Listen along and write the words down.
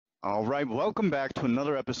All right, welcome back to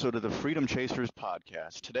another episode of the Freedom Chasers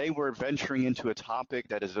podcast. Today we're venturing into a topic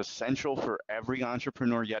that is essential for every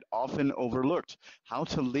entrepreneur yet often overlooked: how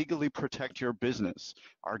to legally protect your business.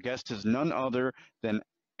 Our guest is none other than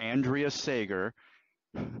Andrea Sager,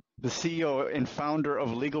 the CEO and founder of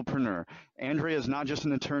Legalpreneur. Andrea is not just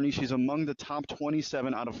an attorney, she's among the top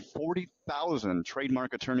 27 out of 40,000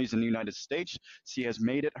 trademark attorneys in the United States. She has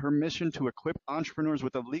made it her mission to equip entrepreneurs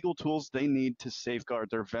with the legal tools they need to safeguard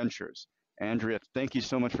their ventures. Andrea, thank you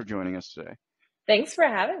so much for joining us today. Thanks for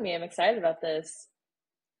having me. I'm excited about this.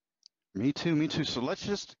 Me too, me too. So let's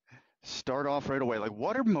just start off right away. Like,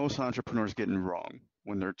 what are most entrepreneurs getting wrong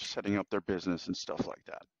when they're setting up their business and stuff like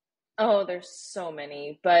that? Oh, there's so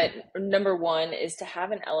many, but number one is to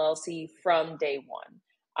have an LLC from day one.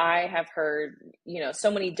 I have heard, so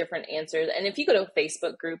many different answers. And if you go to a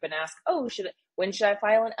Facebook group and ask, when should I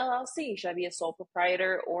file an LLC? Should I be a sole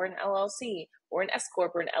proprietor or an LLC or an S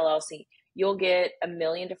Corp or an LLC? You'll get a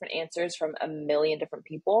million different answers from a million different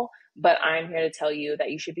people. But I'm here to tell you that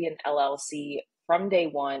you should be an LLC from day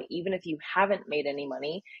one, even if you haven't made any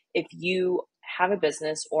money. If you have a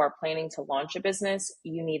business or are planning to launch a business,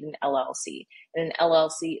 you need an LLC. And an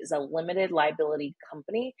LLC is a limited liability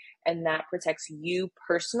company, and that protects you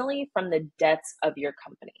personally from the debts of your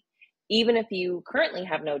company. Even if you currently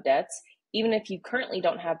have no debts, even if you currently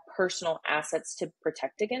don't have personal assets to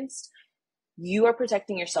protect against, you are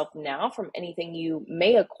protecting yourself now from anything you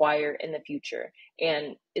may acquire in the future.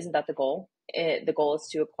 And isn't that the goal? The goal is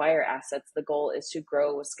to acquire assets. The goal is to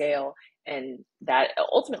grow, scale, and that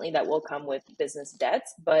ultimately that will come with business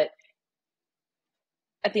debts. But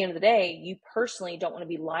at the end of the day, you personally don't want to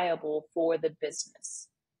be liable for the business.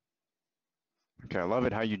 Okay, I love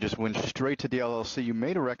it how you just went straight to the LLC. You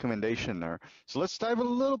made a recommendation there. So let's dive a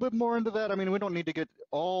little bit more into that. I mean, we don't need to get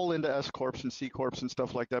all into S Corps and C Corps and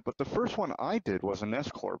stuff like that, but the first one I did was an S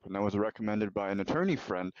Corp, and that was recommended by an attorney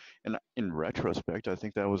friend. And in retrospect, I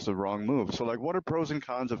think that was the wrong move. So, like, what are pros and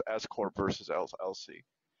cons of S Corp versus LLC?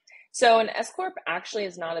 So an S Corp actually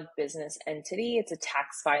is not a business entity. It's a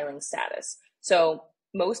tax filing status. So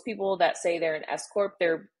most people that say they're an S Corp,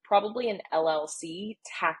 they're probably an LLC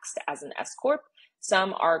taxed as an S Corp.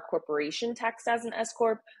 Some are corporation taxed as an S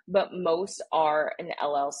Corp, but most are an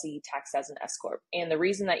LLC taxed as an S Corp. And the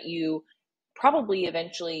reason that you probably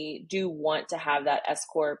eventually do want to have that S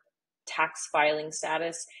Corp tax filing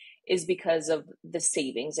status is because of the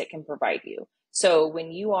savings it can provide you. So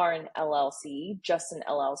when you are an LLC, just an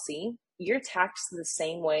LLC, you're taxed the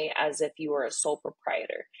same way as if you were a sole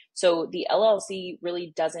proprietor. So the LLC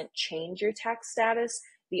really doesn't change your tax status.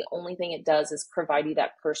 The only thing it does is provide you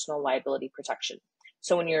that personal liability protection.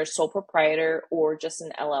 So when you're a sole proprietor or just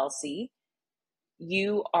an LLC,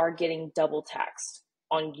 you are getting double taxed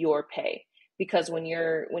on your pay, because when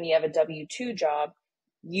you have a W-2 job,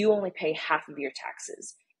 you only pay half of your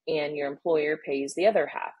taxes and your employer pays the other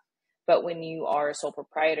half. But when you are a sole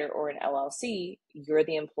proprietor or an LLC, you're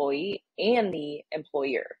the employee and the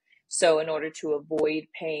employer. So in order to avoid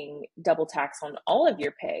paying double tax on all of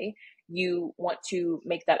your pay, you want to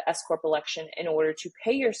make that S Corp election in order to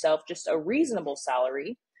pay yourself just a reasonable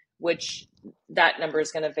salary, which that number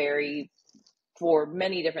is going to vary for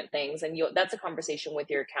many different things. And that's a conversation with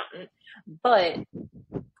your accountant. But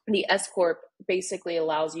the S Corp basically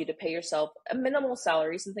allows you to pay yourself a minimal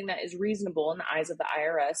salary, something that is reasonable in the eyes of the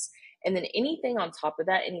IRS. And then anything on top of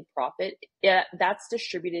that, any profit, that's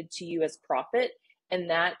distributed to you as profit, and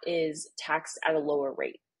that is taxed at a lower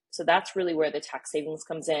rate. So that's really where the tax savings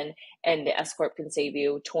comes in, and the S Corp can save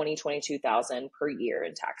you $22,000 per year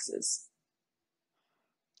in taxes.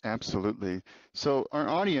 Absolutely. So our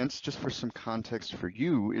audience, just for some context for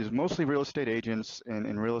you, is mostly real estate agents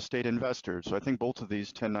and real estate investors. So I think both of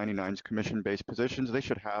these 1099s commission-based positions, they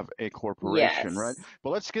should have a corporation, right? Yes. But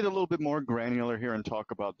let's get a little bit more granular here and talk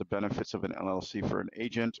about the benefits of an LLC for an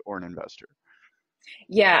agent or an investor.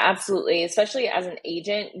 Yeah, absolutely. Especially as an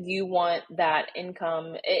agent, you want that income.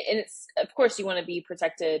 And it's, of course, you want to be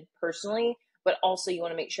protected personally, but also you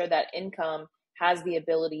want to make sure that income has the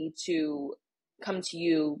ability to come to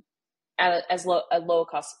you at as low of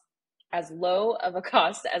a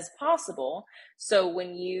cost as possible. So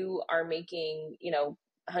when you are making,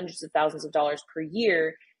 hundreds of thousands of dollars per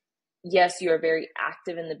year, yes, you are very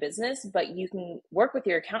active in the business, but you can work with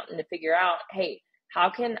your accountant to figure out, hey, how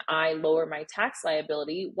can I lower my tax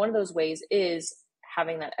liability? One of those ways is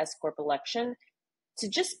having that S Corp election to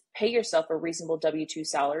just pay yourself a reasonable W-2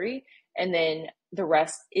 salary, and then the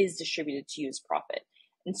rest is distributed to you as profit.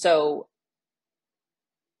 And so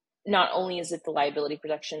not only is it the liability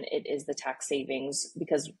protection, it is the tax savings,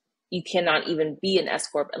 because you cannot even be an S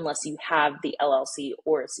Corp unless you have the LLC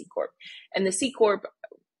or a C Corp. And the C Corp,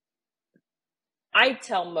 I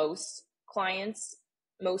tell most clients,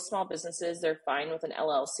 most small businesses, they're fine with an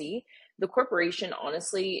LLC. The corporation,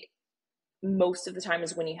 honestly, most of the time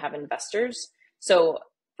is when you have investors. So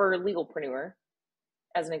for Legalpreneur,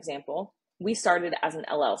 as an example, we started as an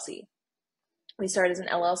LLC.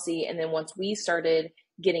 And then once we started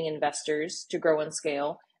getting investors to grow and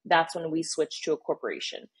scale, that's when we switched to a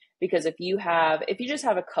corporation. Because if you just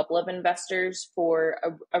have a couple of investors for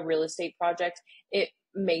a real estate project, it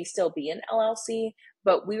may still be an LLC,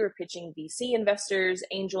 but we were pitching VC investors,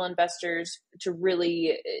 angel investors to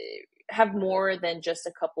really have more than just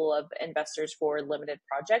a couple of investors for a limited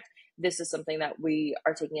project. This is something that we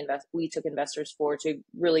took investors for to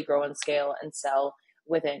really grow and scale and sell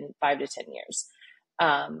within 5 to 10 years.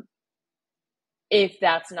 If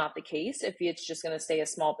that's not the case, if it's just going to stay a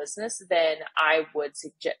small business, then I would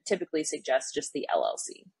typically suggest just the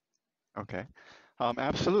LLC. Okay,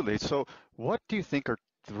 absolutely. So what do you think are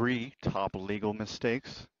 3 top legal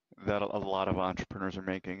mistakes that a lot of entrepreneurs are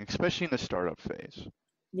making, especially in the startup phase?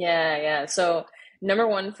 Yeah. So number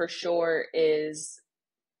 1 for sure is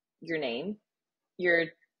your name. Your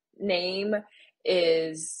name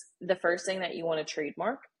is the first thing that you want to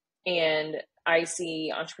trademark. And I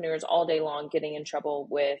see entrepreneurs all day long getting in trouble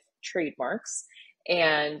with trademarks.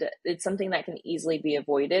 And it's something that can easily be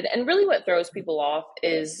avoided. And really what throws people off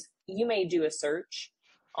is you may do a search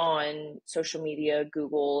on social media,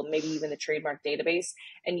 Google, maybe even the trademark database,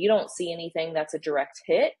 and you don't see anything that's a direct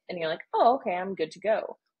hit. And you're like, oh, okay, I'm good to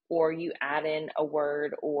go. Or you add in a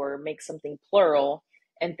word or make something plural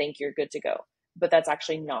and think you're good to go. But that's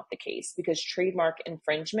actually not the case, because trademark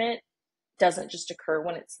infringement doesn't just occur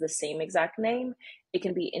when it's the same exact name. It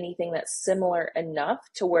can be anything that's similar enough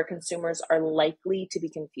to where consumers are likely to be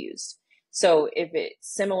confused. So if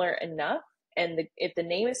it's similar enough, and if the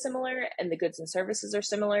name is similar and the goods and services are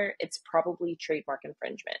similar, it's probably trademark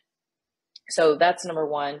infringement. So that's number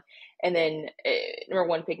 1. And then number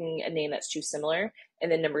 1, picking a name that's too similar.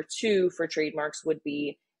 And then number 2 for trademarks would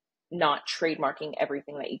be not trademarking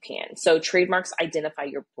everything that you can. So trademarks identify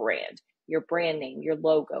your brand name, your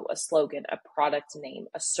logo, a slogan, a product name,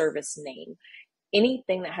 a service name.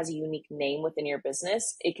 Anything that has a unique name within your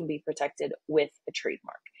business, it can be protected with a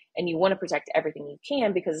trademark. And you want to protect everything you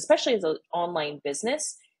can, because especially as an online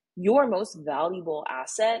business, your most valuable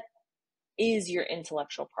asset is your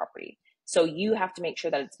intellectual property. So you have to make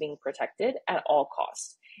sure that it's being protected at all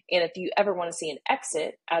costs. And if you ever want to see an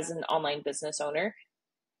exit as an online business owner,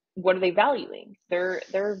 what are they valuing? They're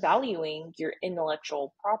valuing your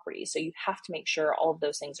intellectual property. So you have to make sure all of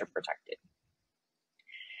those things are protected.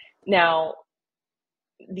 Now,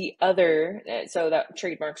 so that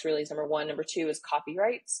trademarks really is number 1. Number 2 is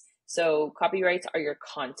copyrights. So copyrights are your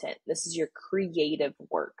content. This is your creative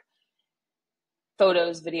work.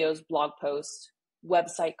 Photos, videos, blog posts,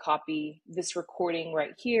 website copy, this recording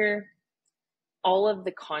right here, all of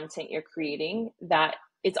the content you're creating, that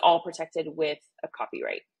it's all protected with a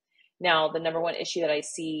copyright. Now, the number 1 issue that I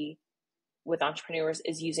see with entrepreneurs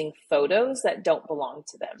is using photos that don't belong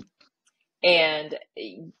to them. And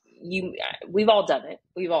we've all done it.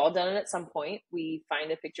 We've all done it at some point. We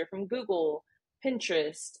find a picture from Google,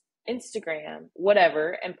 Pinterest, Instagram,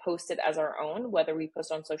 whatever, and post it as our own, whether we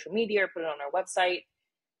post on social media or put it on our website.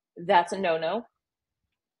 That's a no-no.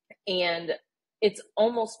 And it's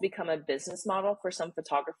almost become a business model for some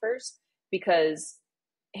photographers, because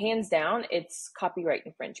hands down, it's copyright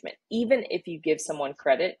infringement. Even if you give someone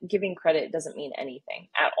credit, giving credit doesn't mean anything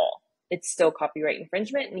at all. It's still copyright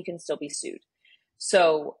infringement, and you can still be sued.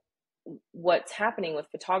 So what's happening with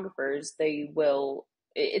photographers,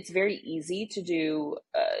 it's very easy to do,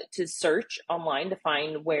 to search online to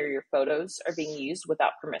find where your photos are being used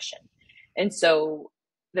without permission. And so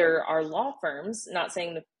there are law firms, not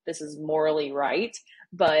saying that this is morally right,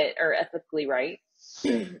 or ethically right,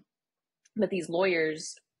 but these law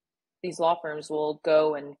firms will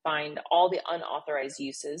go and find all the unauthorized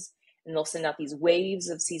uses, and they'll send out these waves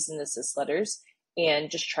of cease and desist letters and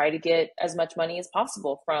just try to get as much money as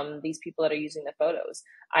possible from these people that are using the photos.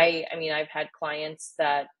 I mean, I've had clients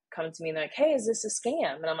that come to me and they're like, hey, is this a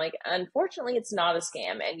scam? And I'm like, unfortunately, it's not a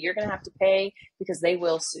scam, and you're going to have to pay, because they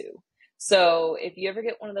will sue. So if you ever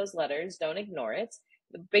get one of those letters, don't ignore it.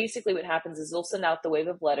 Basically what happens is they'll send out the wave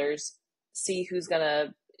of letters, see who's going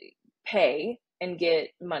to pay and get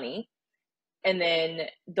money. And then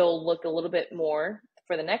they'll look a little bit more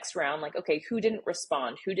for the next round, like, okay, who didn't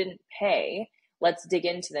respond? Who didn't pay? Let's dig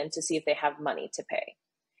into them to see if they have money to pay.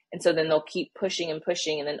 And so then they'll keep pushing and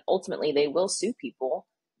pushing, and then ultimately they will sue people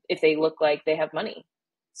if they look like they have money.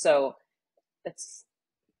 So that's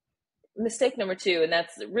mistake number 2. And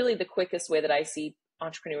that's really the quickest way that I see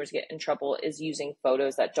entrepreneurs get in trouble is using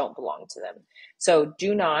photos that don't belong to them. So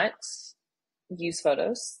do not use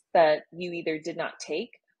photos that you either did not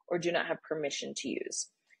take or do not have permission to use.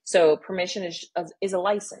 So permission is a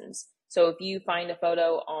license. So if you find a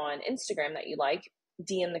photo on Instagram that you like,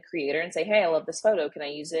 DM the creator and say, hey, I love this photo. Can I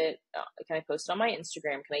use it? Can I post it on my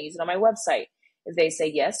Instagram? Can I use it on my website? If they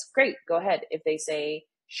say yes, great, go ahead. If they say,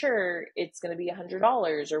 sure, it's going to be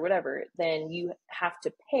 $100 or whatever, then you have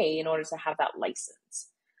to pay in order to have that license.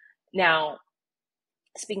 Now,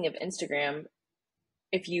 speaking of Instagram,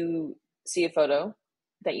 if you see a photo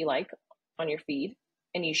that you like on your feed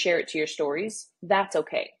and you share it to your stories, that's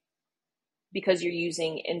okay, because you're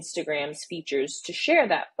using Instagram's features to share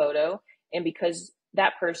that photo. And because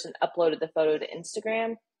that person uploaded the photo to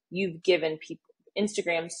Instagram, you've given people,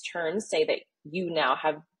 Instagram's terms say that you now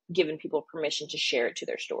have given people permission to share it to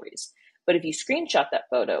their stories. But if you screenshot that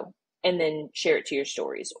photo and then share it to your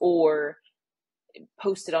stories or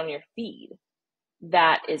post it on your feed,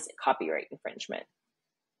 that is copyright infringement.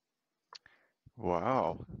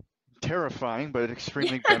 Wow. Terrifying, but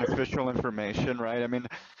extremely beneficial information, right? I mean,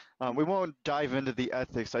 we won't dive into the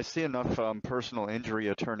ethics. I see enough personal injury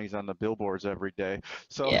attorneys on the billboards every day.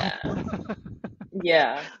 So, Yeah.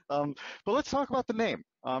 Yeah. but let's talk about the name,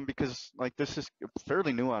 because like this is a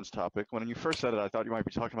fairly nuanced topic. When you first said it, I thought you might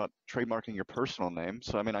be talking about trademarking your personal name.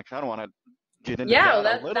 So, I mean, I kind of want to get into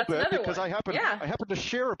that a little bit because I happen to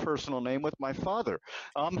share a personal name with my father.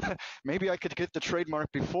 Maybe I could get the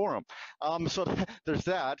trademark before him. So there's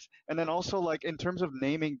that. And then also, like, in terms of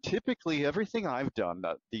naming, typically everything I've done,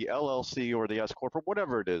 the LLC or the S Corp or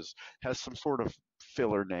whatever it is, has some sort of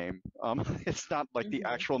filler name. It's not like the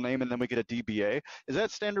actual name and then we get a DBA. Is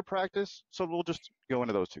that standard practice? So we'll just go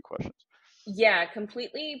into those two questions. Yeah,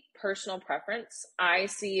 completely personal preference. I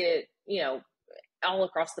see it, all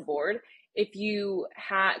across the board. If you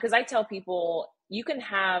have, because I tell people you can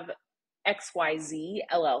have XYZ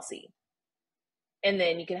LLC, and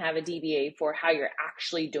then you can have a DBA for how you're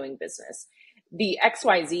actually doing business. The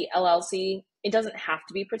XYZ LLC, it doesn't have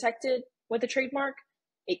to be protected with a trademark.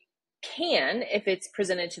 It can if it's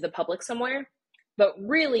presented to the public somewhere, but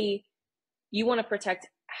really you want to protect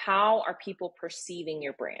how are people perceiving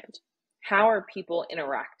your brand? How are people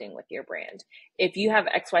interacting with your brand? If you have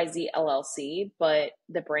XYZ LLC, but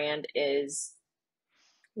the brand is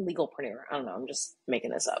Legalpreneur, I don't know, I'm just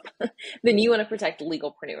making this up, then you want to protect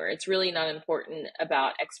Legalpreneur. It's really not important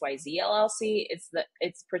about XYZ LLC.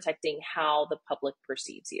 It's protecting how the public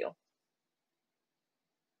perceives you.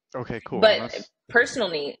 Okay, cool. But personal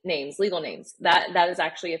names, legal names, that is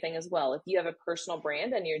actually a thing as well. If you have a personal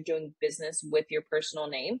brand and you're doing business with your personal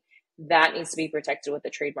name, that needs to be protected with a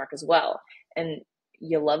trademark as well. And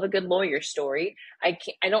you love a good lawyer story. I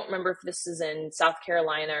don't remember if this is in South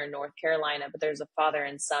Carolina or North Carolina, but there's a father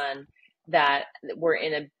and son that were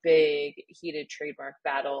in a big heated trademark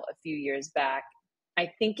battle a few years back.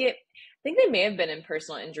 I think they may have been in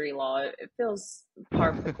personal injury law. It feels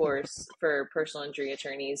par for the course for personal injury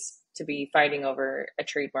attorneys to be fighting over a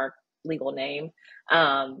trademark legal name.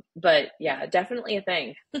 But yeah, definitely a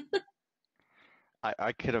thing.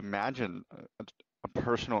 I could imagine a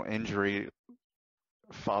personal injury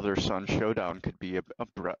father-son showdown could be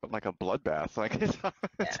like a bloodbath. Like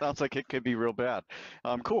it sounds like it could be real bad.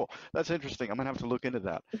 Cool. That's interesting. I'm gonna have to look into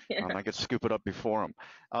that. Yeah. I could scoop it up before him.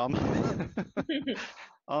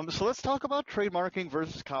 So let's talk about trademarking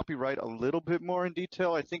versus copyright a little bit more in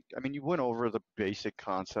detail. I mean, you went over the basic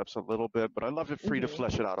concepts a little bit, but I'd love it for you to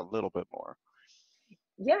flesh it out a little bit more.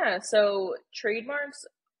 Yeah. So trademarks,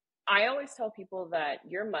 I always tell people that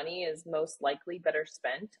your money is most likely better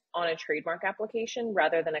spent on a trademark application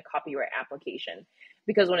rather than a copyright application.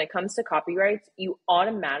 Because when it comes to copyrights, you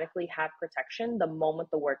automatically have protection the moment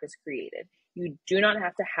the work is created. You do not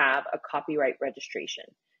have to have a copyright registration.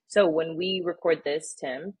 So when we record this,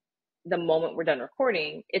 Tim, the moment we're done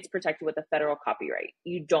recording, it's protected with a federal copyright.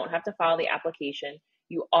 You don't have to file the application.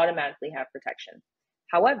 You automatically have protection.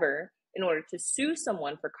 However, in order to sue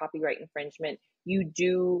someone for copyright infringement, you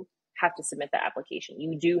do have to submit the application.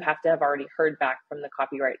 You do have to have already heard back from the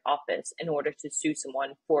Copyright Office in order to sue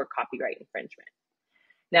someone for copyright infringement.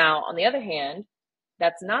 Now, on the other hand,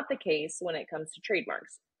 that's not the case when it comes to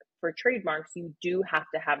trademarks. For trademarks, you do have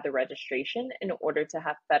to have the registration in order to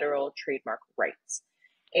have federal trademark rights.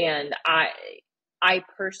 And I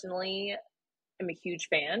personally am a huge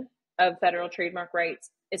fan of federal trademark rights,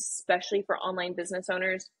 especially for online business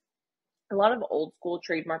owners. A lot of old school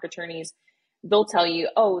trademark attorneys, they'll tell you,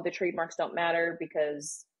 oh, the trademarks don't matter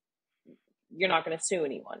because you're not going to sue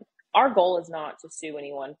anyone. Our goal is not to sue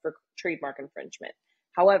anyone for trademark infringement.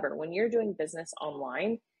 However, when you're doing business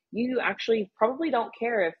online, you actually probably don't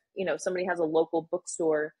care if somebody has a local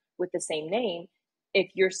bookstore with the same name if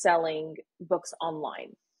you're selling books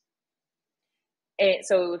online. And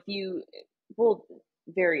so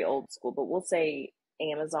very old school, but we'll say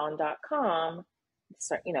Amazon.com,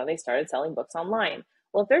 they started selling books online.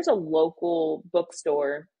 Well, if there's a local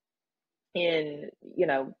bookstore in,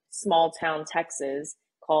 small town Texas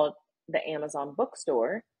called the Amazon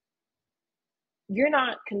bookstore, you're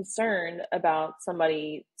not concerned about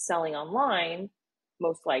somebody selling online,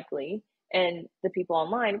 most likely, and the people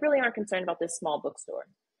online really aren't concerned about this small bookstore.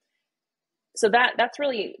 So that's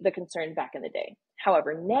really the concern back in the day.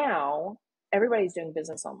 However, now everybody's doing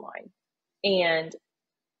business online. And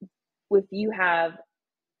if you have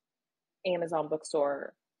Amazon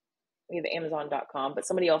bookstore, we have Amazon.com, but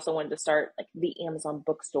somebody also wanted to start like the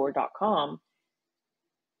AmazonBookstore.com,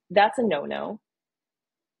 that's a no-no.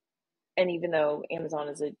 And even though Amazon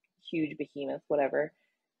is a huge behemoth, whatever,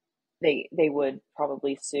 they would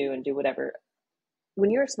probably sue and do whatever.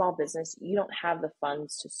 When you're a small business, you don't have the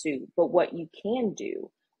funds to sue. But what you can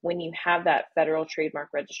do when you have that federal trademark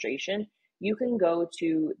registration, you can go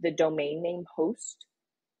to the domain name host.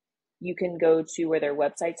 You can go to where their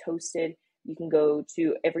website's hosted. You can go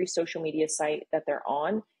to every social media site that they're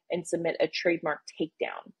on and submit a trademark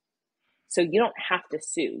takedown. So you don't have to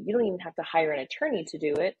sue. You don't even have to hire an attorney to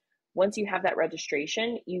do it. Once you have that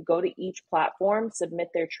registration, you go to each platform, submit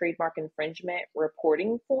their trademark infringement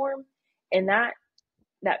reporting form, and that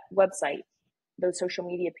website, those social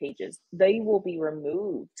media pages, they will be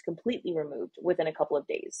completely removed within a couple of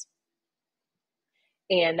days.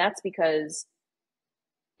 And that's because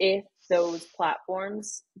if those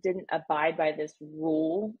platforms didn't abide by this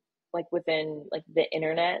rule, like within like the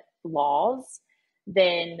internet laws,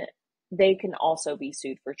 then they can also be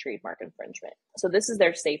sued for trademark infringement. So this is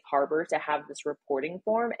their safe harbor to have this reporting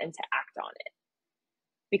form and to act on it.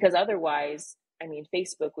 Because otherwise,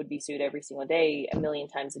 Facebook would be sued every single day, a million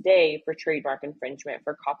times a day for trademark infringement,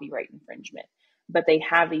 for copyright infringement. But they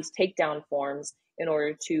have these takedown forms in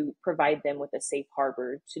order to provide them with a safe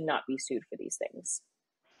harbor to not be sued for these things.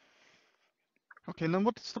 Okay, and then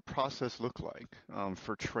what does the process look like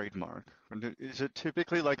for trademark? Is it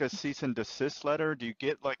typically like a cease and desist letter? Do you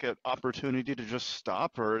get like an opportunity to just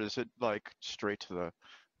stop, or is it like straight to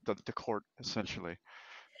the court essentially?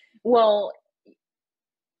 Well,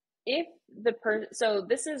 so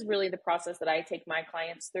this is really the process that I take my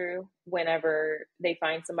clients through whenever they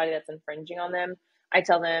find somebody that's infringing on them. I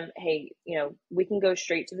tell them, hey, we can go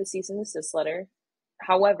straight to the cease and desist letter.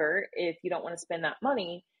 However, if you don't want to spend that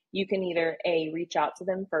money, you can either reach out to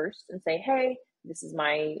them first and say, hey, this is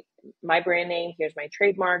my brand name. Here's my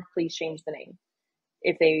trademark. Please change the name.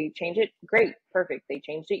 If they change it, great, perfect. They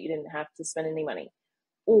changed it. You didn't have to spend any money.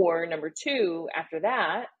 Or number two, after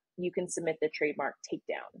that, you can submit the trademark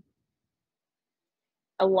takedown.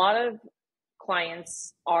 A lot of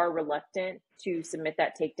clients are reluctant to submit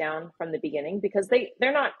that takedown from the beginning because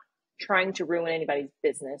they're not trying to ruin anybody's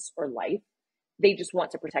business or life. They just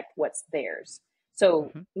want to protect what's theirs.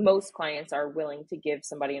 So most clients are willing to give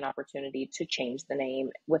somebody an opportunity to change the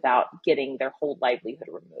name without getting their whole livelihood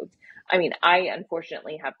removed. I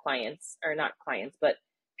unfortunately have clients, or not clients, but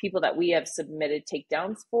people that we have submitted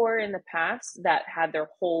takedowns for in the past that had their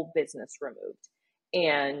whole business removed.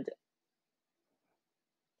 And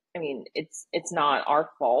it's not our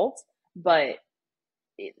fault, but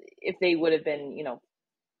if they would have been,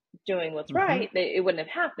 doing what's right, it wouldn't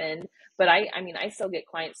have happened. But I still get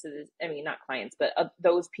clients to this, not clients, but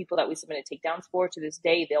those people that we submitted takedowns for to this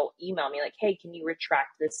day, they'll email me like, hey, can you retract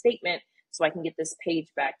this statement so I can get this page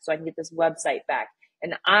back, so I can get this website back?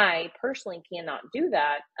 And I personally cannot do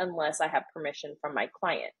that unless I have permission from my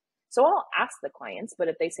client. So I'll ask the clients, but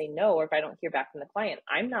if they say no, or if I don't hear back from the client,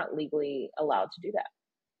 I'm not legally allowed to do that.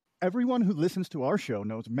 Everyone who listens to our show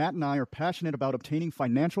knows Matt and I are passionate about obtaining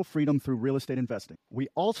financial freedom through real estate investing. We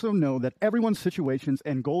also know that everyone's situations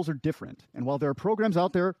and goals are different. And while there are programs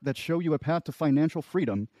out there that show you a path to financial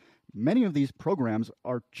freedom, many of these programs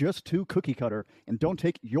are just too cookie cutter and don't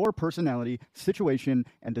take your personality, situation,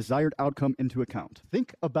 and desired outcome into account.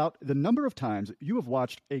 Think about the number of times you have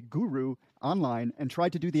watched a guru online and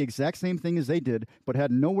tried to do the exact same thing as they did, but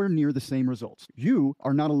had nowhere near the same results. You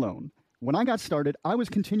are not alone. When I got started, I was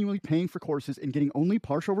continually paying for courses and getting only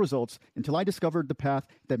partial results until I discovered the path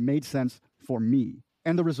that made sense for me.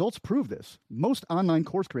 And the results prove this. Most online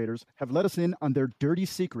course creators have let us in on their dirty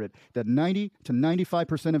secret that 90 to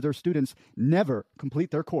 95% of their students never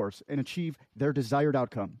complete their course and achieve their desired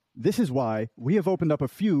outcome. This is why we have opened up a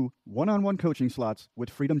few one-on-one coaching slots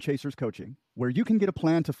with Freedom Chasers Coaching, where you can get a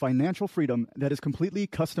plan to financial freedom that is completely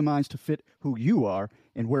customized to fit who you are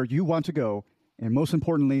and where you want to go, and most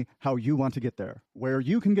importantly, how you want to get there, where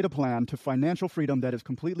you can get a plan to financial freedom that is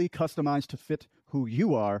completely customized to fit who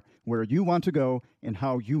you are, where you want to go, and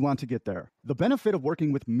how you want to get there. The benefit of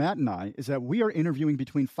working with Matt and I is that we are interviewing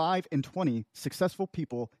between 5 and 20 successful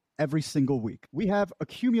people every single week. We have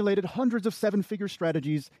accumulated hundreds of seven-figure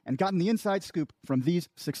strategies and gotten the inside scoop from these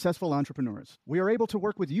successful entrepreneurs. We are able to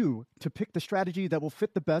work with you to pick the strategy that will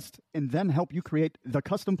fit the best and then help you create the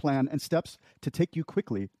custom plan and steps to take you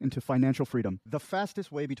quickly into financial freedom. The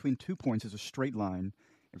fastest way between 2 points is a straight line.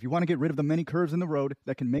 If you want to get rid of the many curves in the road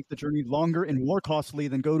that can make the journey longer and more costly,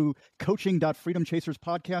 then go to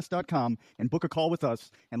coaching.freedomchaserspodcast.com and book a call with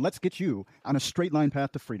us, and let's get you on a straight line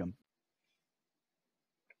path to freedom.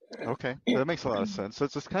 Okay, that makes a lot of sense. So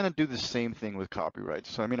let's just kind of do the same thing with copyright.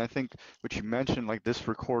 So, I mean, I think what you mentioned, like this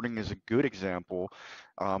recording is a good example.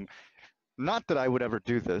 Not that I would ever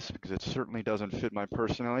do this because it certainly doesn't fit my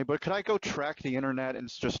personality, but could I go track the internet and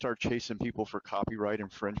just start chasing people for copyright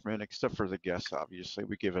infringement, except for the guests, obviously,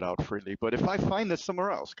 we give it out freely. But if I find this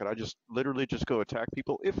somewhere else, could I just literally just go attack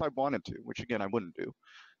people if I wanted to, which again, I wouldn't do.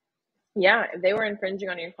 Yeah, if they were infringing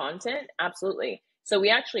on your content, absolutely. So we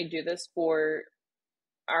actually do this for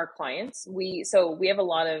our clients. We have a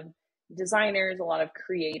lot of designers, a lot of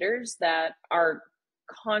creators that are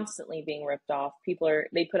constantly being ripped off.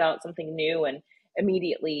 They put out something new and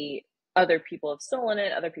immediately other people have stolen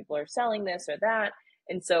it, other people are selling this or that.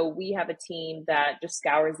 And so we have a team that just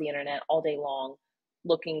scours the internet all day long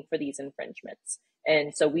looking for these infringements.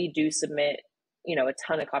 And so we do submit, a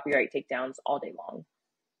ton of copyright takedowns all day long.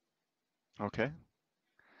 Okay.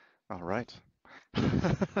 All right.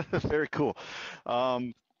 Very cool.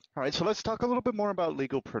 All right, so let's talk a little bit more about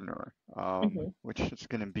Legalpreneur, which is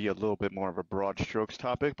going to be a little bit more of a broad strokes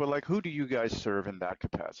topic, but like who do you guys serve in that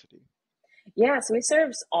capacity? Yeah, so we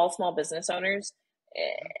serve all small business owners.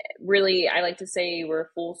 Really, I like to say we're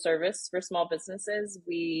full service for small businesses.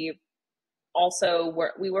 We also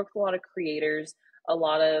work with a lot of creators, a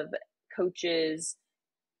lot of coaches.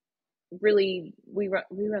 Really, we run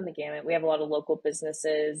the gamut. We have a lot of local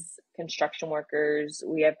businesses, construction workers.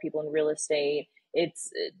 We have people in real estate.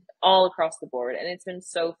 It's all across the board, and it's been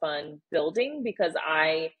so fun building because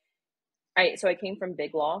I came from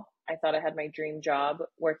big law. I thought I had my dream job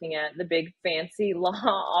working at the big fancy law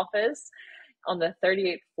office on the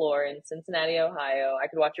 38th floor in Cincinnati, Ohio. I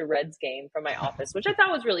could watch a Reds game from my office, which I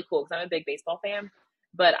thought was really cool because I'm a big baseball fan.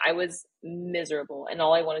 But I was miserable, and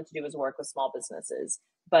all I wanted to do was work with small businesses.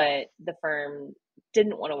 But the firm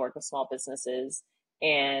didn't want to work with small businesses.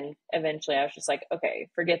 And eventually I was just like, okay,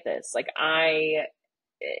 forget this. Like I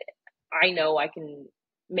know I can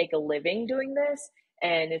make a living doing this.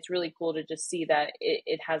 And it's really cool to just see that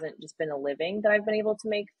it hasn't just been a living that I've been able to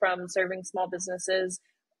make from serving small businesses.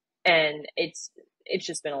 And it's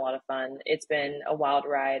just been a lot of fun. It's been a wild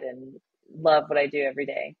ride and love what I do every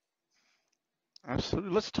day. Absolutely.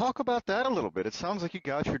 Let's talk about that a little bit. It sounds like you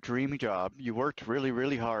got your dream job. You worked really,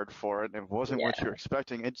 really hard for it, and it wasn't what you're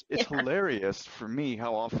expecting. It's hilarious for me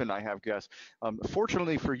how often I have guests.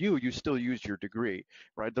 Fortunately for you, you still used your degree,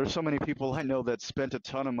 right? There's so many people I know that spent a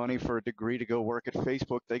ton of money for a degree to go work at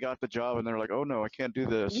Facebook. They got the job, and they're like, "Oh no, I can't do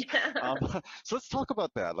this." Yeah. So let's talk about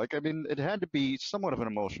that. Like, I mean, it had to be somewhat of an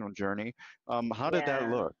emotional journey. How did that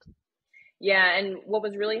look? Yeah, and what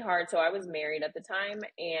was really hard, so I was married at the time,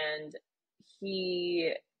 and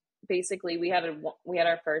we had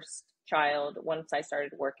our first child once I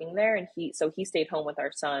started working there, and he stayed home with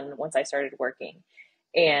our son once I started working.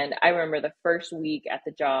 And I remember the first week at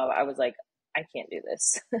the job, I was like, I can't do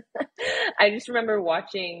this. I just remember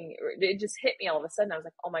watching, it just hit me all of a sudden. I was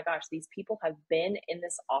like, oh my gosh, these people have been in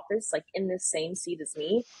this office, like in this same seat as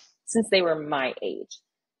me since they were my age.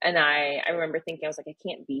 And I remember thinking, I was like, I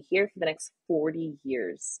can't be here for the next 40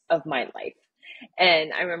 years of my life.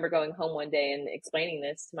 And I remember going home one day and explaining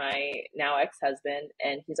this to my now ex-husband,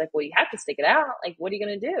 and he's like, well, you have to stick it out. Like, what are you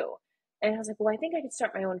going to do? And I was like, well, I think I could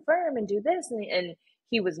start my own firm and do this. And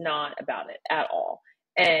he was not about it at all.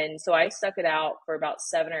 And so I stuck it out for about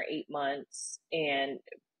 7 or 8 months, and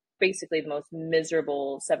basically the most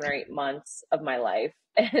miserable 7 or 8 months of my life.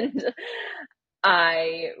 And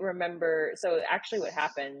I remember, so actually what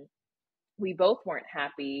happened, we both weren't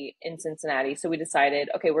happy in Cincinnati. So we decided,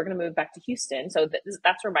 okay, we're going to move back to Houston. So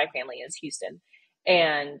that's where my family is, Houston.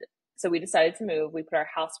 And so we decided to move. We put our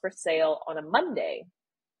house for sale on a Monday.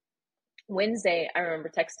 Wednesday, I remember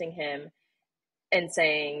texting him and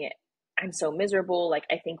saying, I'm so miserable. Like,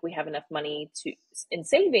 I think we have enough money in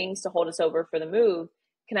savings to hold us over for the move.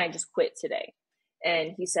 Can I just quit today?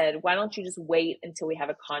 And he said, why don't you just wait until we have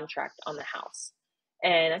a contract on the house?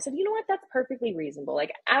 And I said, you know what? That's perfectly reasonable.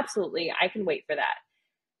 Like, absolutely, I can wait for that.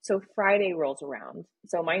 So Friday rolls around.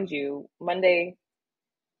 So mind you, Monday,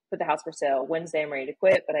 put the house for sale. Wednesday, I'm ready to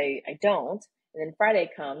quit, but I don't. And then Friday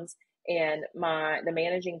comes, and the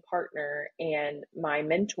managing partner and my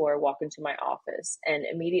mentor walk into my office, and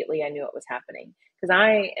immediately I knew what was happening, because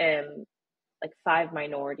I am like 5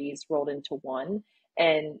 minorities rolled into one.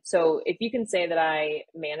 And so if you can say that I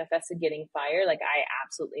manifested getting fired, like I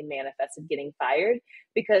absolutely manifested getting fired,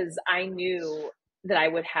 because I knew that I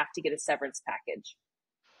would have to get a severance package.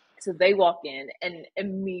 So they walk in, and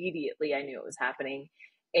immediately I knew it was happening.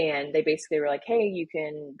 And they basically were like, hey, you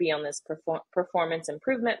can be on this performance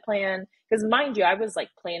improvement plan. Because mind you, I was like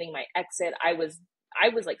planning my exit. I was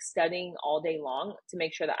like studying all day long to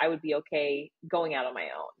make sure that I would be okay going out on my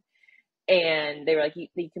own. And they were like,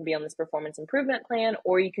 you can be on this performance improvement plan,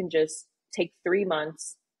 or you can just take 3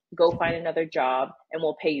 months, go find another job, and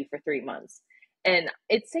we'll pay you for 3 months. And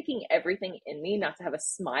it's taking everything in me not to have a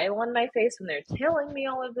smile on my face when they're telling me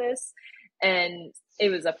all of this. And it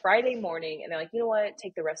was a Friday morning, and they're like, you know what,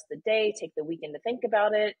 take the rest of the day, take the weekend to think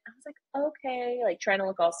about it. I was like, okay, like trying to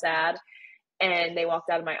look all sad. And they walked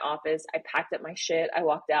out of my office. I packed up my shit. I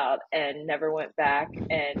walked out and never went back,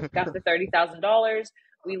 and got the $30,000.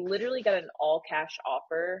 We literally got an all cash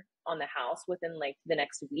offer on the house within like the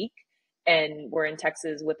next week. And we're in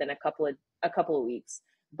Texas within a couple of weeks.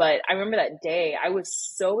 But I remember that day, I was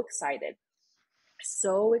so excited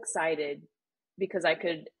because I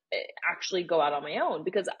could actually go out on my own,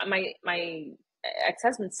 because my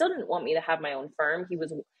ex-husband still didn't want me to have my own firm. He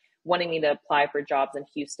was wanting me to apply for jobs in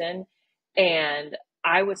Houston. And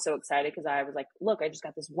I was so excited because I was like, look, we just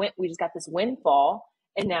got this windfall,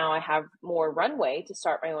 and now I have more runway to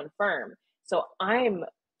start my own firm. So I'm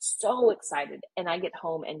so excited. And I get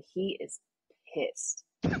home, and he is pissed,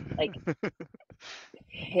 like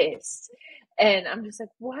pissed. And I'm just like,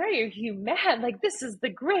 why are you mad? Like, this is the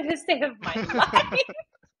greatest day of my life.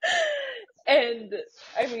 And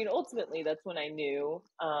I mean, ultimately, that's when I knew.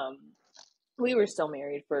 We were still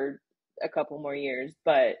married for a couple more years,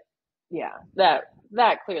 but yeah, that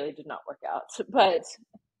clearly did not work out, but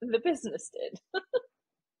the business did.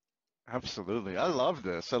 Absolutely. I love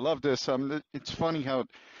this. It's funny how,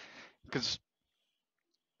 because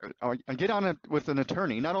I get on it with an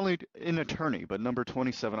attorney, not only an attorney, but number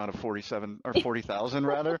 27 out of 47 or 40,000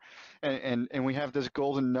 rather. And we have this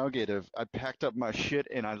golden nugget of I packed up my shit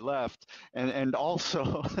and I left. And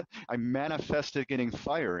also I manifested getting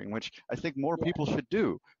firing, which I think more Yeah. people should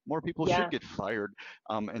do. More people Yeah. should get fired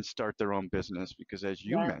and start their own business, because as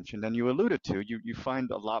you Yeah. mentioned and you alluded to, you find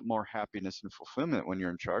a lot more happiness and fulfillment when you're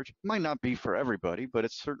in charge. It might not be for everybody, but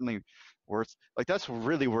it's certainly worth, like, that's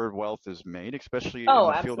really where wealth is made, especially in Oh,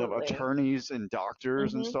 the field of absolutely. attorneys and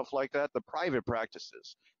doctors and Mm-hmm. stuff like that. The private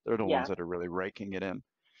practices, they're the Yeah. ones that are really raking it in.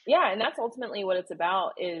 Yeah. And that's ultimately what it's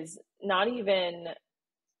about, is not even,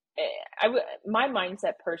 my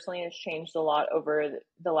mindset personally has changed a lot over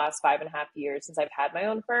the last 5.5 years since I've had my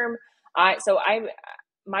own firm.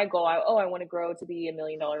 My goal, I want to grow to be $1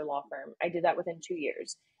 million law firm. I did that within 2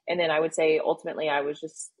 years. And then I would say, ultimately, I was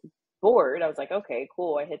just bored. I was like, okay,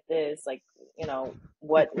 cool. I hit this, like,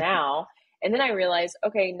 what now? And then I realized,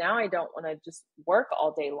 okay, now I don't want to just work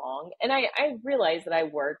all day long. And I realized that I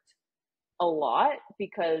worked a lot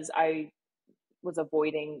because I was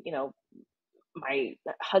avoiding, my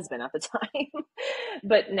husband at the time.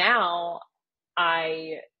 But now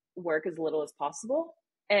I work as little as possible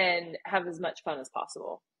and have as much fun as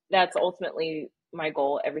possible. That's ultimately my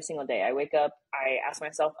goal every single day. I wake up, I ask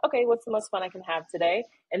myself, okay, what's the most fun I can have today?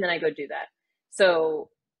 And then I go do that. So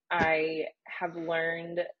I have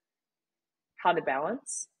learned how to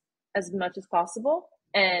balance as much as possible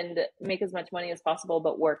and make as much money as possible,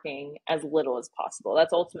 but working as little as possible.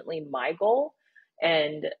 That's ultimately my goal.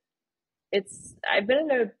 And I've been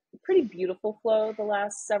in a pretty beautiful flow the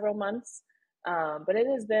last several months, but it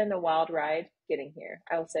has been a wild ride getting here.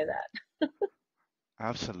 I will say that.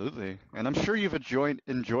 Absolutely. And I'm sure you've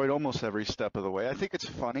enjoyed almost every step of the way. I think it's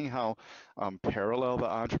funny how parallel the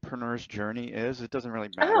entrepreneur's journey is. It doesn't really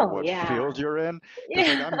matter Oh what yeah. field you're in, because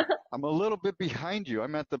like Yeah. I'm a little bit behind you.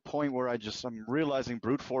 I'm at the point where I'm realizing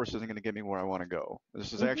brute force isn't going to get me where I want to go.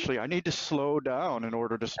 This is Hmm. actually, I need to slow down in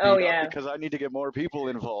order to Oh speed up, yeah. because I need to get more people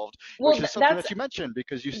involved, which Well, is something that you mentioned,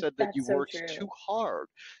 because you said that you that's so worked too true. hard.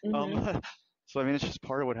 Hmm. So I mean, it's just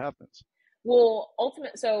part of what happens. Well,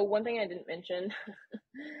 so one thing I didn't mention,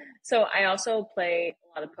 so I also play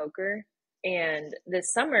a lot of poker, and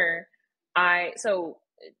this summer so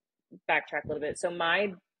backtrack a little bit. So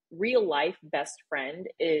my real life best friend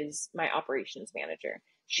is my operations manager.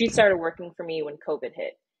 She started working for me when COVID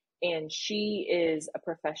hit, and she is a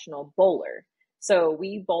professional bowler. So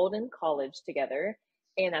we bowled in college together,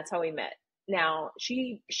 and that's how we met. now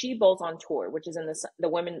she bowls on tour, which is in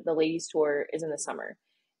the ladies tour is in the summer.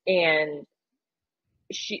 And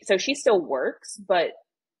she still works, but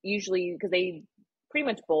usually because they pretty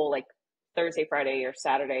much bowl like Thursday, Friday, or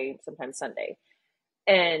Saturday, sometimes Sunday.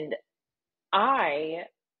 And I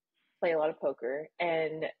play a lot of poker.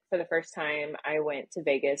 And for the first time, I went to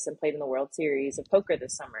Vegas and played in the World Series of poker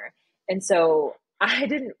this summer. And so I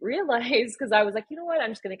didn't realize, because I was like, you know what,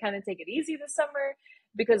 I'm just going to kind of take it easy this summer.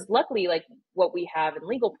 Because luckily, like what we have in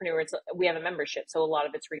Legalpreneur, we have a membership. So a lot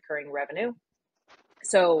of it's recurring revenue.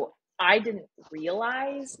 So I didn't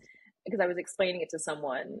realize, because I was explaining it to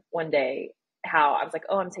someone one day, how I was like,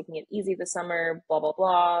 oh, I'm taking it easy this summer, blah, blah,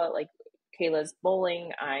 blah. Like Kayla's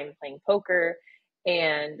bowling, I'm playing poker.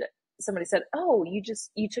 And somebody said, oh, you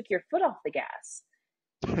took your foot off the gas.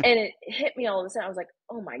 And it hit me all of a sudden. I was like,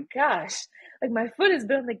 oh my gosh, like my foot has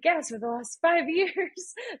been on the gas for the last 5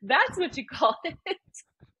 years. That's what you call it.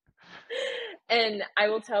 And I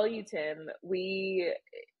will tell you, Tim, we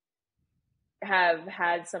have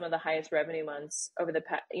had some of the highest revenue months over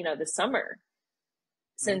the summer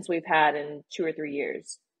since we've had in 2 or 3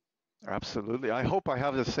 years. Absolutely. I hope I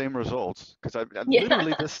have the same results, because I'm Yeah.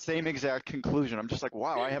 literally the same exact conclusion. I'm just like,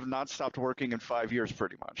 wow, I have not stopped working in 5 years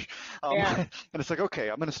pretty much. Yeah. And it's like, okay,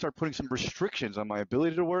 I'm going to start putting some restrictions on my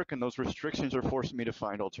ability to work, and those restrictions are forcing me to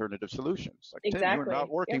find alternative solutions. Like, Tim, Exactly. you're not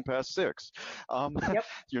working Yep. past 6. Yep.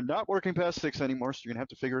 You're not working past 6 anymore, so you're going to have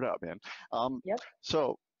to figure it out, man. Yep.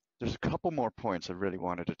 So there's a couple more points I really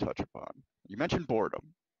wanted to touch upon. You mentioned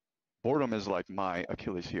boredom. Boredom is like my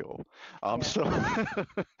Achilles heel. So,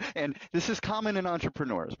 and this is common in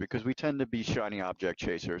entrepreneurs because we tend to be shiny object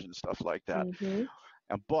chasers and stuff like that. Mm-hmm.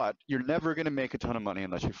 But you're never going to make a ton of money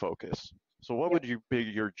unless you focus. So what would you be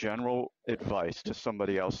your general advice to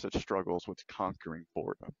somebody else that struggles with conquering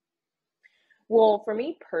boredom? Well, for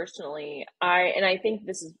me personally, I think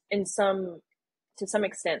this is to some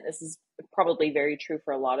extent, this is probably very true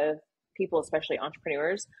for a lot of people, especially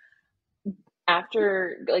entrepreneurs.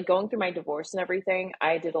 After like going through my divorce and everything,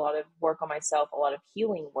 I did a lot of work on myself, a lot of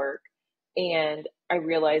healing work. And I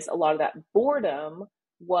realized a lot of that boredom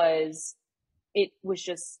was me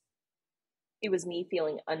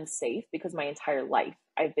feeling unsafe, because my entire life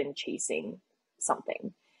I've been chasing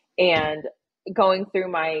something. And going through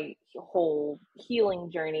my whole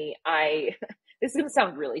healing journey, this is going to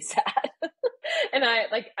sound really sad. And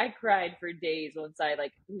I cried for days once I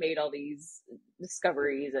made all these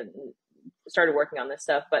discoveries and started working on this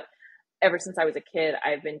stuff. But ever since I was a kid,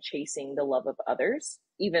 I've been chasing the love of others,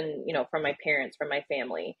 even, from my parents, from my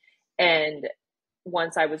family. And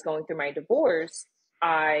once I was going through my divorce,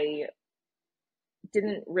 I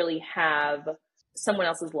didn't really have someone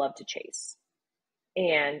else's love to chase.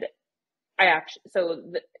 And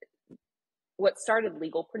what started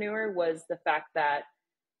Legalpreneur was the fact that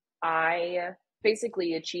I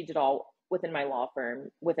basically achieved it all within my law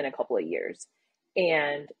firm within a couple of years.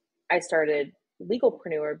 And I started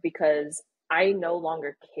Legalpreneur because I no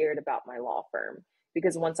longer cared about my law firm.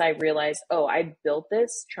 Because once I realized, I built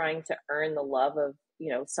this trying to earn the love of,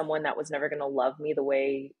 someone that was never going to love me the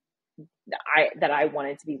way that I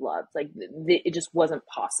wanted to be loved. It just wasn't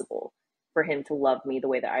possible for him to love me the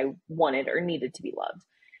way that I wanted or needed to be loved.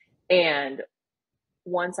 And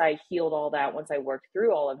once I healed all that, once I worked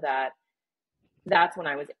through all of that, that's when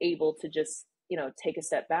I was able to just, take a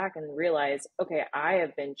step back and realize, okay, I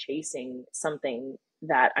have been chasing something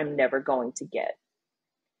that I'm never going to get.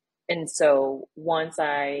 And so once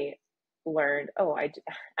I learned, I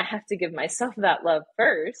have to give myself that love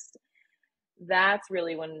first, that's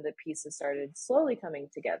really when the pieces started slowly coming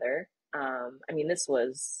together. This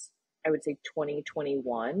was, I would say,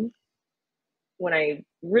 2021, when I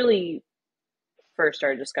really first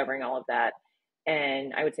started discovering all of that.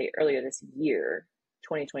 And I would say earlier this year,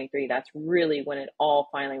 2023, that's really when it all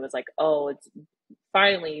finally was like, it's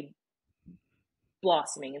finally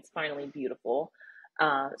blossoming. It's finally beautiful.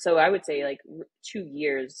 So I would say 2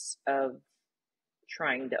 years of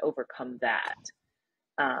trying to overcome that.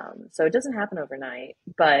 So it doesn't happen overnight,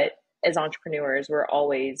 but as entrepreneurs, we're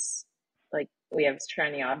always we have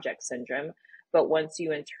shiny object syndrome. But once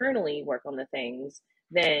you internally work on the things,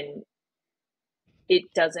 then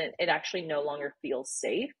it actually no longer feels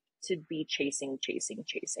safe to be chasing.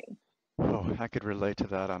 Oh, I could relate to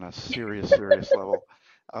that on a serious level.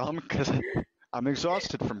 Because I'm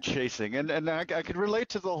exhausted from chasing, and I could relate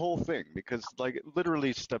to the whole thing, because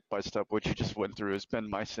literally step by step, what you just went through has been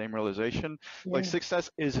my same realization. Yeah. Success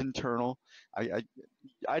is internal.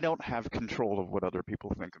 I don't have control of what other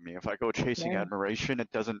people think of me. If I go chasing admiration,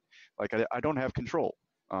 it doesn't I don't have control.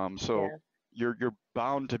 So you're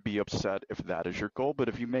bound to be upset if that is your goal. But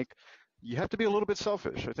if you make you have to be a little bit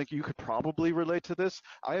selfish. I think you could probably relate to this.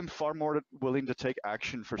 I am far more willing to take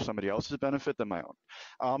action for somebody else's benefit than my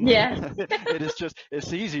own. Yeah. It is just,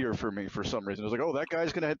 it's easier for me for some reason. It's like, oh, that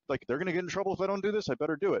guy's going to, like, they're going to get in trouble if I don't do this. I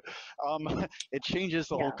better do it. It changes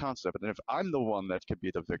the whole Yeah. concept. And if I'm the one that could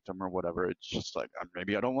be the victim or whatever, it's just like,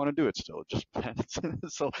 maybe I don't want to do it still. It just depends.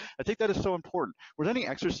 So I think that is so important. Were there any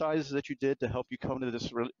exercises that you did to help you come to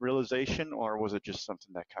this realization, or was it just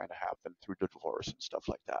something that kind of happened through divorce and stuff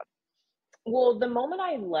like that? Well, the moment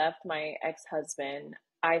I left my ex-husband,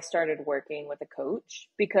 I started working with a coach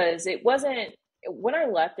because it wasn't, when I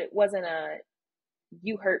left, it wasn't a,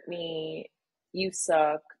 you hurt me, you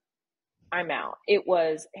suck, I'm out. It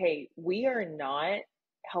was, hey, we are not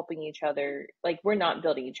helping each other. Like, we're not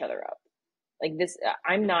building each other up. Like this,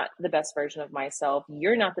 I'm not the best version of myself.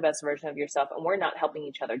 You're not the best version of yourself, and we're not helping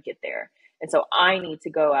each other get there. And so I need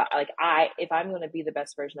to go out. Like if I'm going to be the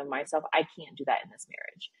best version of myself, I can't do that in this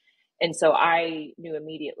marriage. And so I knew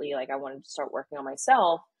immediately, like I wanted to start working on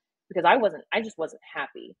myself because I just wasn't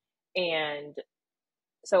happy. And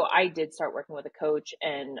so I did start working with a coach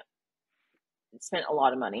and spent a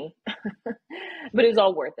lot of money, but it was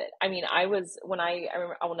all worth it. I mean, I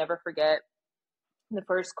remember, I will never forget the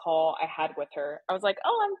first call I had with her. I was like,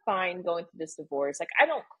 oh, I'm fine going through this divorce. Like, I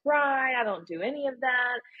don't cry. I don't do any of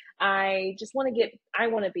that. I just want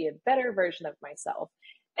to be a better version of myself.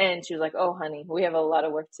 And she was like, oh, honey, we have a lot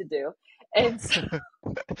of work to do. And so,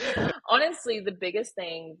 honestly, the biggest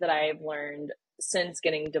thing that I've learned since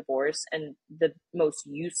getting divorced, and the most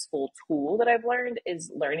useful tool that I've learned,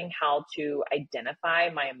 is learning how to identify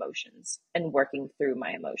my emotions and working through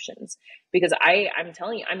my emotions. Because I'm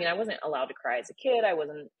telling you, I mean, I wasn't allowed to cry as a kid. I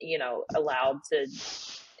wasn't, allowed to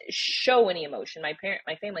show any emotion. My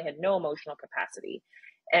family had no emotional capacity.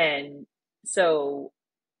 And so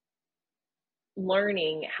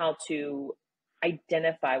learning how to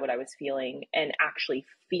identify what I was feeling and actually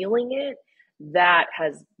feeling it, that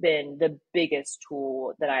has been the biggest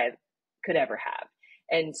tool that I could ever have.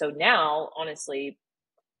 And so now, honestly,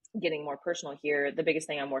 getting more personal here, the biggest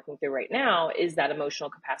thing I'm working through right now is that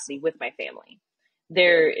emotional capacity with my family.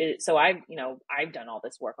 So I've done all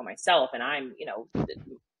this work on myself, and I'm,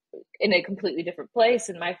 in a completely different place,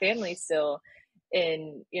 and my family's still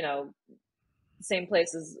in, same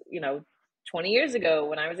place as, 20 years ago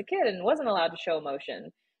when I was a kid and wasn't allowed to show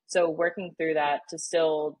emotion. So working through that to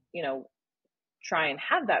still, try and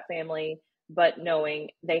have that family, but knowing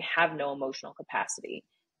they have no emotional capacity.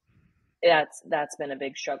 That's been a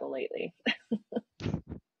big struggle lately.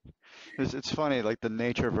 It's funny, like the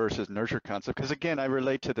nature versus nurture concept, because again, I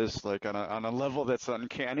relate to this like on a level that's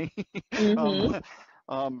uncanny. Mm-hmm.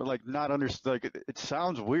 um, like not understand. Like it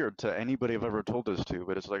sounds weird to anybody I've ever told this to,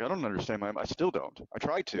 but it's like I don't understand I still don't. I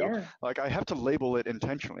try to. Yeah. Like I have to label it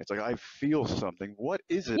intentionally. It's like I feel something. What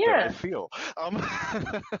is it that I Yeah. feel?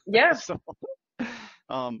 Yeah. So,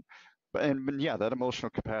 um, but yeah, that emotional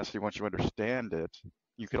capacity. Once you understand it,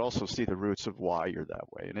 you could also see the roots of why you're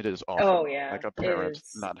that way. And it is often Oh yeah. like a It parent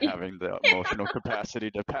is. not having the emotional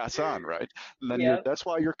capacity to pass on, right? And then Yep. that's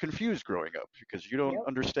why you're confused growing up, because you don't Yep.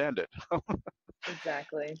 understand it.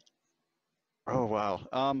 Exactly. Oh, wow.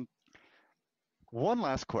 One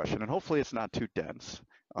last question, and hopefully it's not too dense,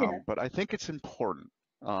 Yeah. but I think it's important.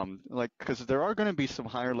 Like, because there are going to be some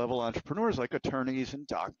higher level entrepreneurs like attorneys and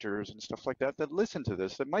doctors and stuff like that that listen to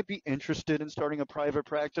this that might be interested in starting a private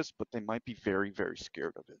practice, but they might be very, very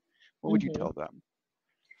scared of it. What would you Mm-hmm. tell them?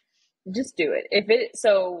 Just do it.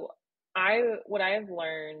 What I have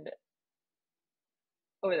learned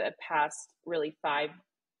over the past really 5-6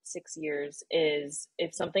 years is,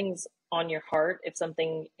 if something's on your heart,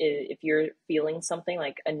 if you're feeling something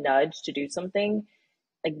like a nudge to do something,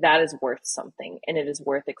 like that is worth something, and it is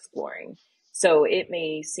worth exploring. So it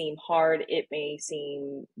may seem hard, it may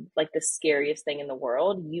seem like the scariest thing in the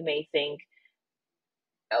world. You may think,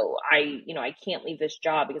 oh, I can't leave this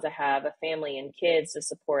job because I have a family and kids to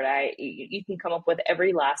support. You can come up with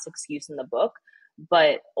every last excuse in the book,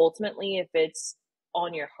 but ultimately, if it's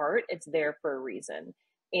on your heart, it's there for a reason.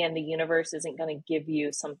 And the universe isn't going to give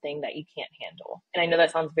you something that you can't handle. And I know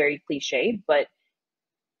that sounds very cliche, but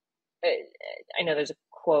I know there's a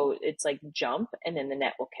quote, it's like jump and then the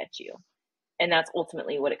net will catch you. And that's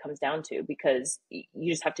ultimately what it comes down to, because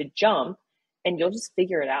you just have to jump and you'll just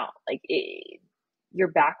figure it out. Your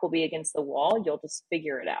back will be against the wall. You'll just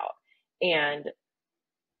figure it out. And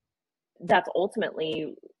that's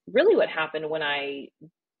ultimately really what happened when I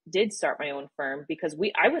did start my own firm, because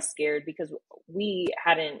I was scared because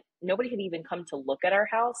nobody had even come to look at our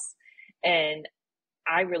house. And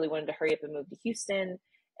I really wanted to hurry up and move to Houston.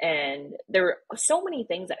 And there were so many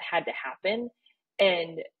things that had to happen.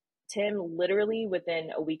 And Tim, literally within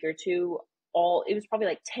a week or two, it was probably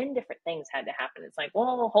like 10 different things had to happen. It's like,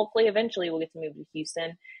 well, hopefully eventually we'll get to move to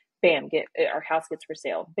Houston. Bam, our house gets for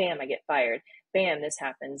sale. Bam, I get fired. Bam, this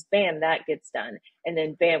happens. Bam, that gets done. And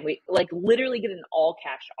then bam, we like literally get an all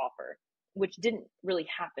cash offer, which didn't really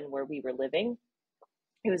happen where we were living.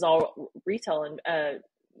 It was all retail and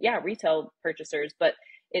retail purchasers, but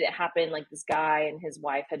it happened like this guy and his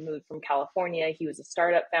wife had moved from California. He was a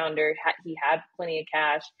startup founder. He had plenty of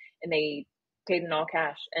cash, and they paid in all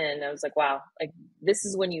cash. And I was like, wow, like this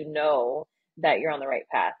is when you know that you're on the right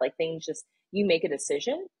path. Like things just, you make a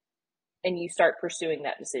decision and you start pursuing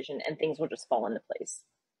that decision and things will just fall into place.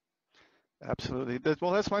 Absolutely.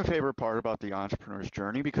 Well, that's my favorite part about the entrepreneur's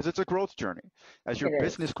journey because it's a growth journey. As your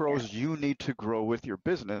business grows, you need to grow with your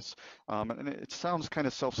business. And it sounds kind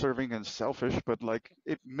of self-serving and selfish, but like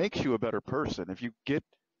it makes you a better person.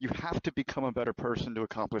 You have to become a better person to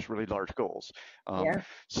accomplish really large goals.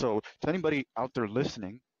 So to anybody out there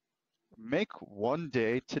listening, make one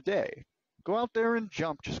day today. Go out there and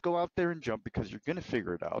jump. Just go out there and jump because you're going to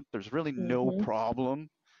figure it out. There's really no problem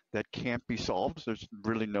that can't be solved. There's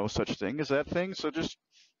really no such thing as that thing. So just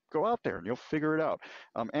go out there and you'll figure it out.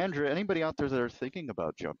 Andrea, anybody out there that are thinking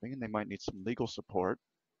about jumping and they might need some legal support,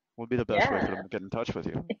 what would be the best way for them to get in touch with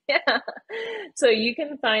you? So you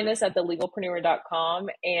can find us at thelegalpreneur.com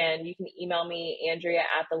and you can email me, Andrea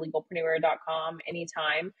at thelegalpreneur.com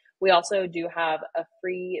anytime. We also do have a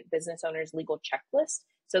free business owner's legal checklist.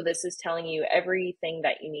 So this is telling you everything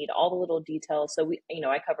that you need, all the little details. So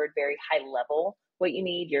I covered very high level what you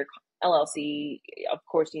need, your LLC, of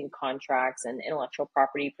course you need contracts and intellectual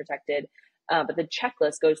property protected, but the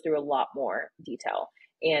checklist goes through a lot more detail.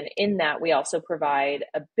 And in that, we also provide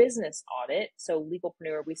a business audit. So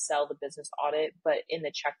Legalpreneur, we sell the business audit, but in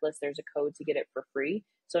the checklist, there's a code to get it for free.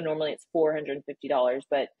 So normally it's $450,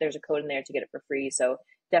 but there's a code in there to get it for free. So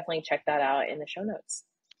definitely check that out in the show notes.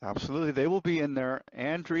 Absolutely. They will be in there.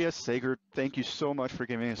 Andrea Sager, thank you so much for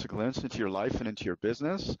giving us a glimpse into your life and into your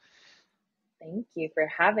business. Thank you for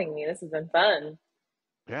having me. This has been fun.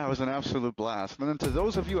 Yeah, it was an absolute blast. And then to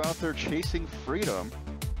those of you out there chasing freedom,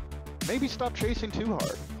 maybe stop chasing too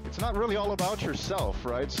hard. It's not really all about yourself,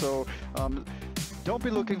 right? So don't be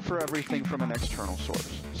looking for everything from an external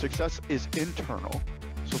source. Success is internal.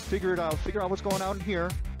 So figure it out. Figure out what's going on here.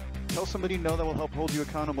 Tell somebody you know that will help hold you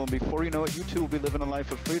accountable. And before you know it, you too will be living a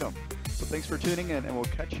life of freedom. So thanks for tuning in, and we'll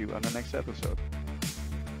catch you on the next episode.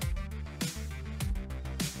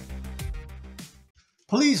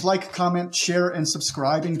 Please like, comment, share, and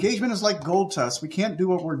subscribe. Engagement is like gold to us. We can't do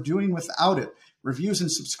what we're doing without it. Reviews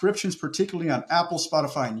and subscriptions, particularly on Apple,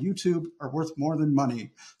 Spotify, and YouTube, are worth more than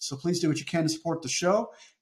money. So please do what you can to support the show.